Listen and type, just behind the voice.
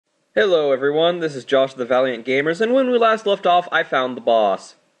Hello everyone, this is Josh the Valiant Gamers, and when we last left off, I found the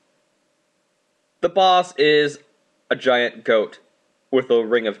boss. The boss is a giant goat with a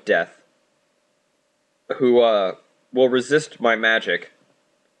ring of death, who, will resist my magic,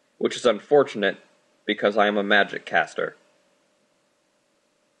 which is unfortunate, because I am a magic caster.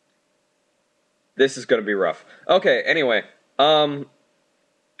 This is gonna be rough. Okay, anyway,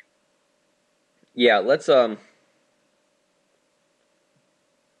 yeah,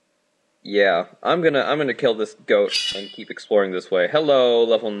 yeah, I'm gonna kill this goat and keep exploring this way. Hello,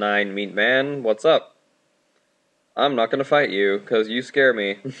 level 9 meat man, what's up? I'm not gonna fight you, cause you scare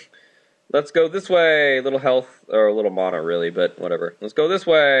me. Let's go this way, little health, or a little mana really, but whatever. Let's go this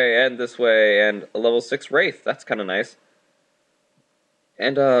way, and a level 6 Wraith, that's kinda nice.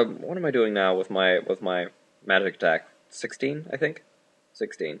 And, what am I doing now with my magic attack? 16, I think?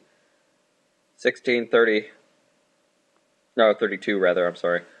 16. 16, 30. No, 32 rather, I'm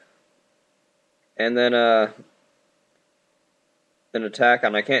sorry. And then, an attack,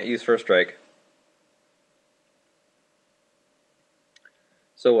 and I can't use First Strike.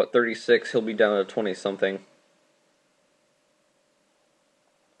 So what, 36, he'll be down to 20-something.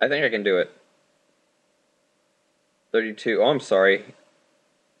 I think I can do it. 32, oh, I'm sorry.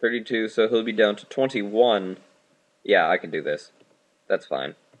 32, so he'll be down to 21. Yeah, I can do this. That's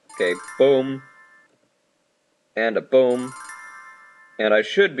fine. Okay, boom. And a boom. And I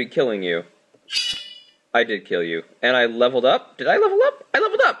should be killing you. I did kill you. And I leveled up. Did I level up? I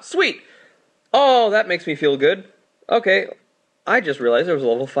leveled up! Sweet! Oh, that makes me feel good. Okay. I just realized there was a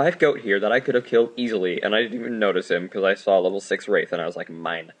level 5 goat here that I could have killed easily, and I didn't even notice him because I saw level 6 Wraith, and I was like,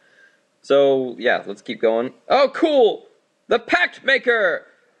 mine. So, yeah, let's keep going. Oh, cool! The Pact Maker!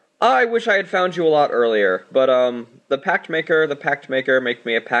 I wish I had found you a lot earlier, but, the Pact Maker, make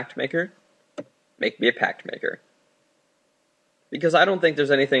me a Pact Maker. Make me a Pact Maker. Because I don't think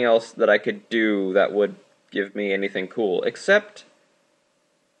there's anything else that I could do that would give me anything cool, except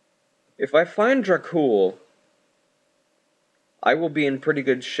if I find Dracul, I will be in pretty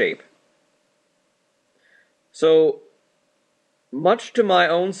good shape. So, much to my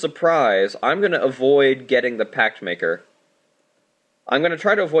own surprise, I'm going to avoid getting the Pact Maker. I'm going to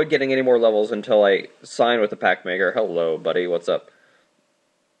try to avoid getting any more levels until I sign with the Pact Maker. Hello, buddy, what's up?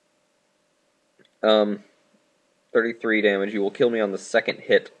 33 damage. You will kill me on the second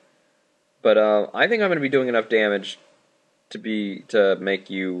hit. But, I think I'm going to be doing enough damage to make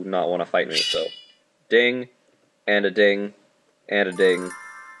you not want to fight me, so. Ding, and a ding, and a ding,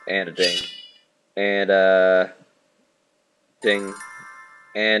 and a ding, and a ding,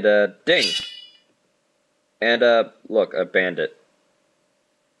 and a ding. And, look, a bandit.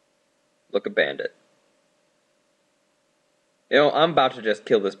 Look, a bandit. You know, I'm about to just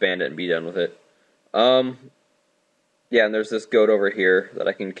kill this bandit and be done with it. Yeah, and there's this goat over here that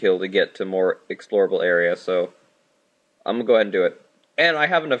I can kill to get to more explorable area, so I'm gonna go ahead and do it. And I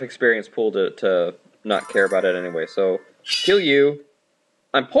have enough experience pool to not care about it anyway, so kill you.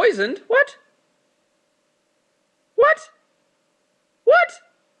 I'm poisoned? What? What? What?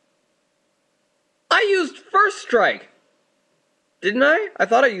 I used First Strike! Didn't I? I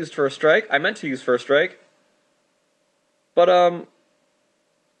thought I used First Strike. I meant to use First Strike. But,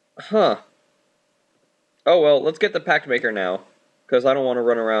 huh. Oh well, let's get the Pact Maker now, because I don't want to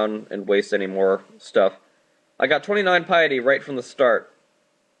run around and waste any more stuff. I got 29 piety right from the start.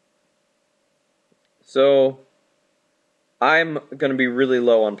 So, I'm going to be really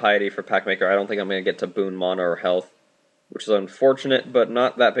low on piety for Pact Maker. I don't think I'm going to get to boon mana or health, which is unfortunate, but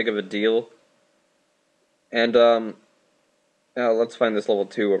not that big of a deal. And, let's find this level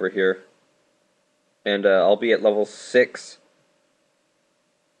 2 over here. And, I'll be at level 6.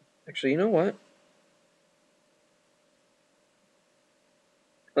 Actually, you know what?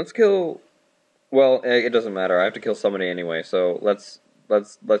 Let's kill... Well, it doesn't matter. I have to kill somebody anyway, so let's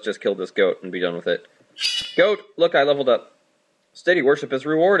just kill this goat and be done with it. Goat! Look, I leveled up. Steady worship is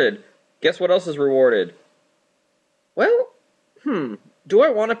rewarded. Guess what else is rewarded? Well, do I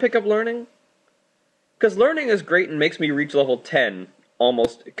want to pick up learning? Because learning is great and makes me reach level 10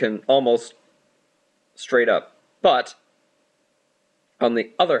 almost straight up. But, on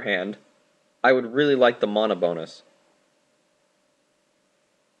the other hand, I would really like the mana bonus.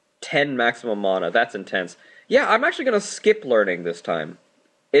 10 maximum mana, that's intense. Yeah, I'm actually going to skip learning this time.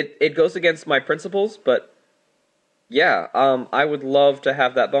 It goes against my principles, but yeah, I would love to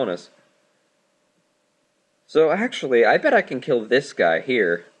have that bonus. So actually, I bet I can kill this guy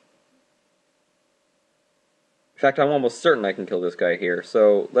here. In fact, I'm almost certain I can kill this guy here.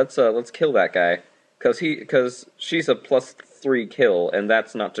 So let's kill that guy, because she's a +3 kill, and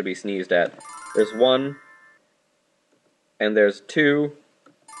that's not to be sneezed at. There's 1, and there's 2.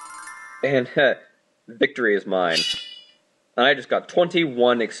 And victory is mine. And I just got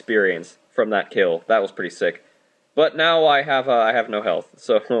 21 experience from that kill. That was pretty sick. But now I have no health.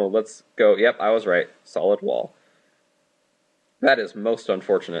 So let's go. Yep, I was right. Solid wall. That is most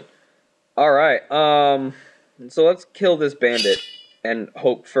unfortunate. Alright, so let's kill this bandit and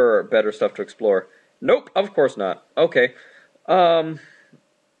hope for better stuff to explore. Nope, of course not. Okay. Well,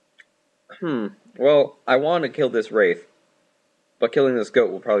 I want to kill this wraith. But killing this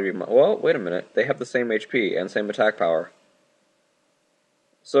goat will probably be my... Well, wait a minute. They have the same HP and same attack power.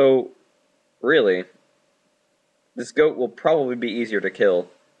 So, really, this goat will probably be easier to kill,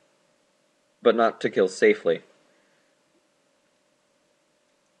 but not to kill safely.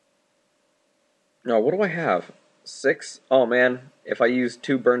 No, what do I have? 6? Oh man, if I use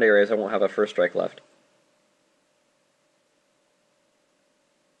 2 burned areas, I won't have a first strike left.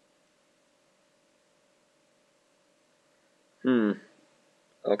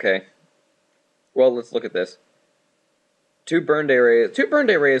 Okay. Well, let's look at this. 2 burned areas. 2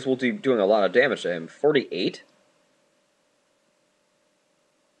 burned areas will be doing a lot of damage to him. 48?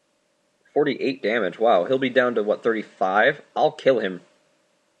 48 damage. Wow, he'll be down to, what, 35? I'll kill him.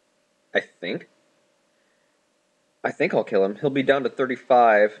 I think I'll kill him. He'll be down to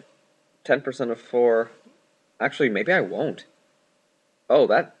 35. 10% of 4. Actually, maybe I won't. Oh,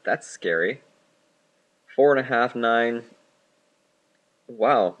 that's scary. 4.5, 9.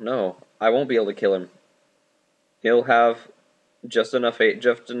 Wow, no. I won't be able to kill him. He'll have just enough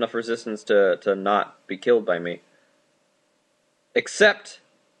resistance to not be killed by me. Except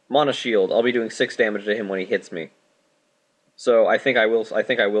Mana Shield. I'll be doing 6 damage to him when he hits me. So I think I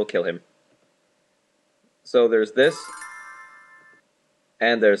will kill him. So there's this.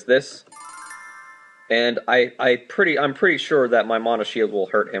 And there's this. And I'm pretty sure that my Mana Shield will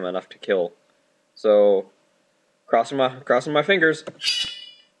hurt him enough to kill. So crossing my fingers.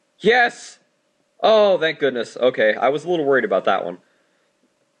 Yes! Oh, thank goodness. Okay, I was a little worried about that one.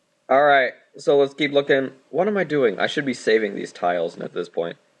 Alright, so let's keep looking. What am I doing? I should be saving these tiles at this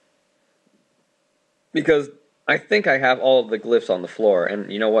point. Because I think I have all of the glyphs on the floor,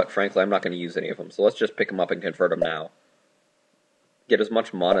 and you know what? Frankly, I'm not going to use any of them, so let's just pick them up and convert them now. Get as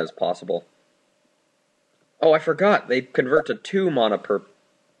much mana as possible. Oh, I forgot. They convert to 2 mana per...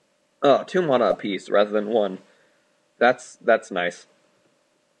 2 mana apiece rather than 1. That's nice.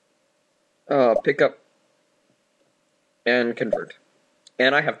 Pick up and convert.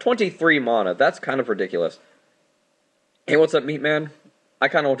 And I have 23 mana. That's kind of ridiculous. Hey, what's up, meat man? I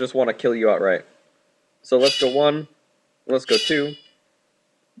kind of just want to kill you outright. So let's go 1. Let's go 2.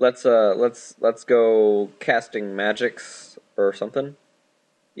 Let's go casting magics or something.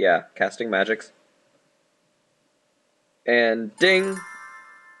 Yeah, casting magics. And ding.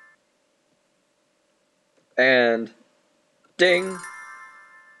 And ding.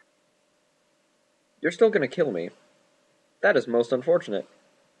 You're still gonna kill me. That is most unfortunate.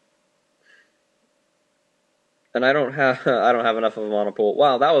 And I don't have enough of a mana pool.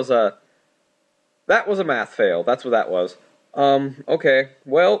 Wow, that was a math fail. That's what that was. Okay.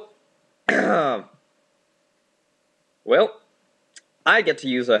 Well, well, I get to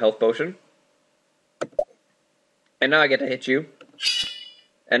use a health potion. And now I get to hit you.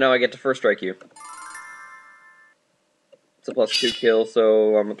 And now I get to first strike you. It's a +2 kill,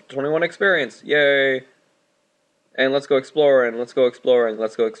 so I'm up to 21 experience. Yay! And let's go exploring, let's go exploring,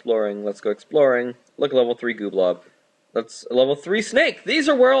 let's go exploring, let's go exploring. Look, level 3 Gooblob. That's level 3 Snake! These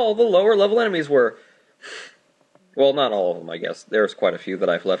are where all the lower level enemies were. Well, not all of them, I guess. There's quite a few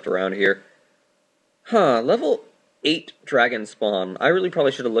that I've left around here. Huh, level 8 Dragon Spawn. I really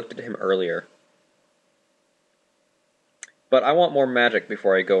probably should have looked at him earlier. But I want more magic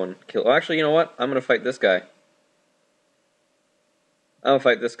before I go and kill... Oh, actually, you know what? I'm gonna fight this guy. I'm gonna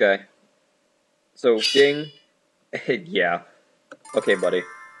fight this guy. So, ding. Yeah. Okay, buddy.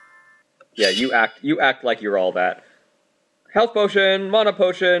 Yeah, you act like you're all that. Health potion, mana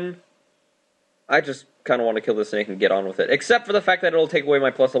potion. I just kind of want to kill this snake and get on with it. Except for the fact that it'll take away my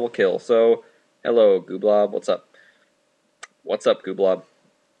plus level kill. So, hello, Gooblob. What's up? What's up, Gooblob?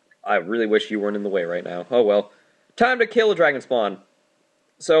 I really wish you weren't in the way right now. Oh well. Time to kill a dragon spawn.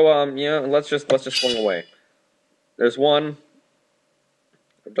 So, yeah, let's just swing away. There's one.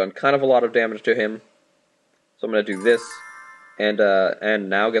 I've done kind of a lot of damage to him. So I'm gonna do this. And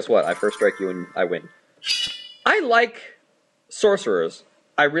now guess what? I first strike you and I win. I like sorcerers.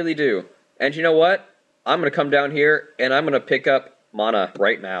 I really do. And you know what? I'm gonna come down here and I'm gonna pick up mana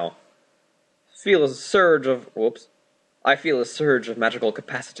right now. Feel a surge of I feel a surge of magical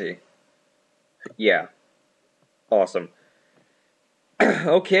capacity. Yeah. Awesome.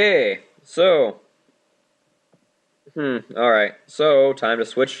 Okay, so... Alright, so time to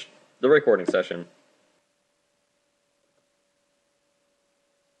switch the recording session.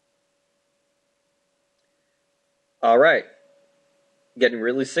 Alright. Getting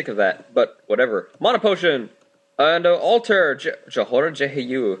really sick of that, but whatever. Mana Potion! And Alter! Jahora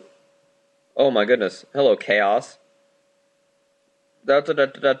Jeheyu. Oh my goodness. Hello, Chaos. What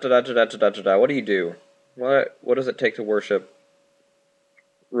do you do? What does it take to worship?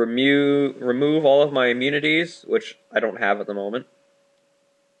 Remove all of my immunities, which I don't have at the moment.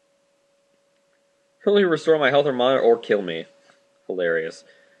 Really restore my health or mana, or kill me. Hilarious.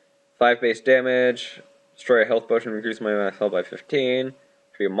 5 base damage. Destroy a health potion, increase my health by 15.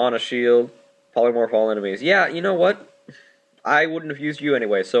 Free a mana shield. Polymorph all enemies. Yeah, you know what? I wouldn't have used you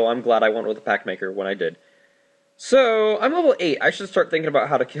anyway, so I'm glad I went with the pack maker when I did. So, I'm level 8. I should start thinking about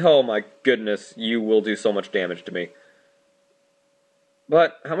how to kill. Oh my goodness, you will do so much damage to me.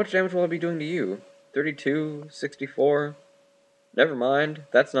 But, how much damage will I be doing to you? 32? 64? Never mind,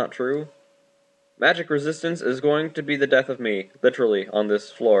 that's not true. Magic resistance is going to be the death of me, literally, on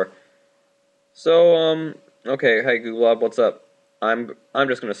this floor. So, okay, hey Googlob, what's up? I'm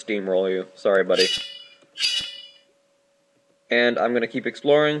just gonna steamroll you. Sorry, buddy. And I'm gonna keep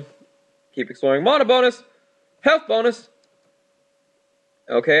exploring. Keep exploring. Mana bonus! Health bonus!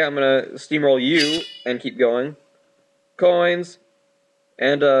 Okay, I'm gonna steamroll you and keep going. Coins.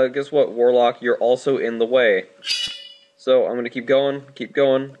 And, guess what, Warlock? You're also in the way. So, I'm gonna keep going, keep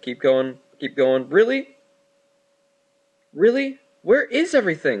going, keep going, keep going. Really? Really? Where is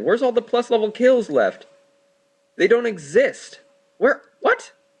everything? Where's all the plus level kills left? They don't exist. Where?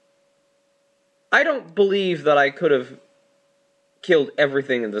 What? I don't believe that I could have killed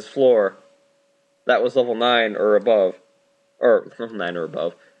everything in this floor that was level 9 or above. Or, level 9 or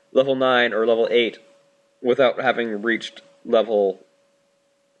above. Level 9 or level 8 without having reached level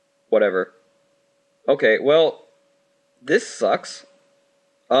whatever. Okay, well, this sucks.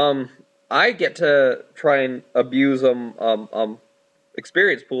 I get to try and abuse,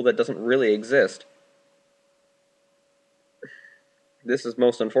 experience pool that doesn't really exist. This is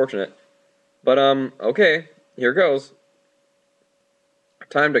most unfortunate. But, okay, here goes.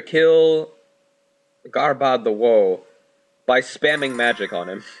 Time to kill Garbad the Woe by spamming magic on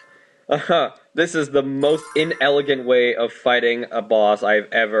him. This is the most inelegant way of fighting a boss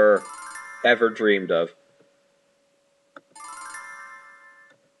I've ever dreamed of.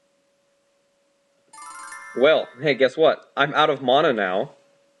 Well, hey, guess what? I'm out of mana now.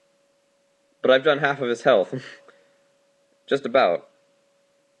 But I've done half of his health. Just about.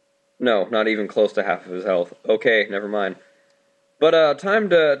 No, not even close to half of his health. Okay, never mind. But, time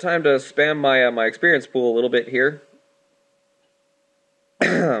to spam my experience pool a little bit here.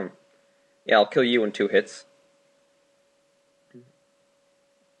 Yeah, I'll kill you in 2 hits.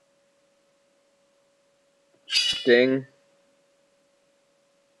 Ding.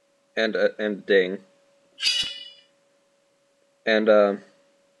 And ding. And,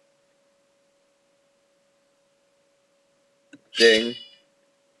 ding.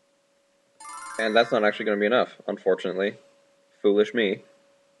 And that's not actually going to be enough, unfortunately. Foolish me.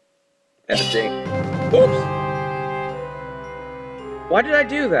 And a ding. Oops! Why did I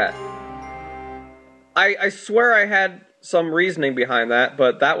do that? I swear I had some reasoning behind that,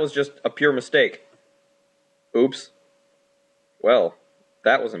 but that was just a pure mistake. Oops. Well,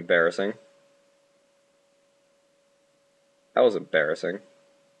 that was embarrassing. That was embarrassing.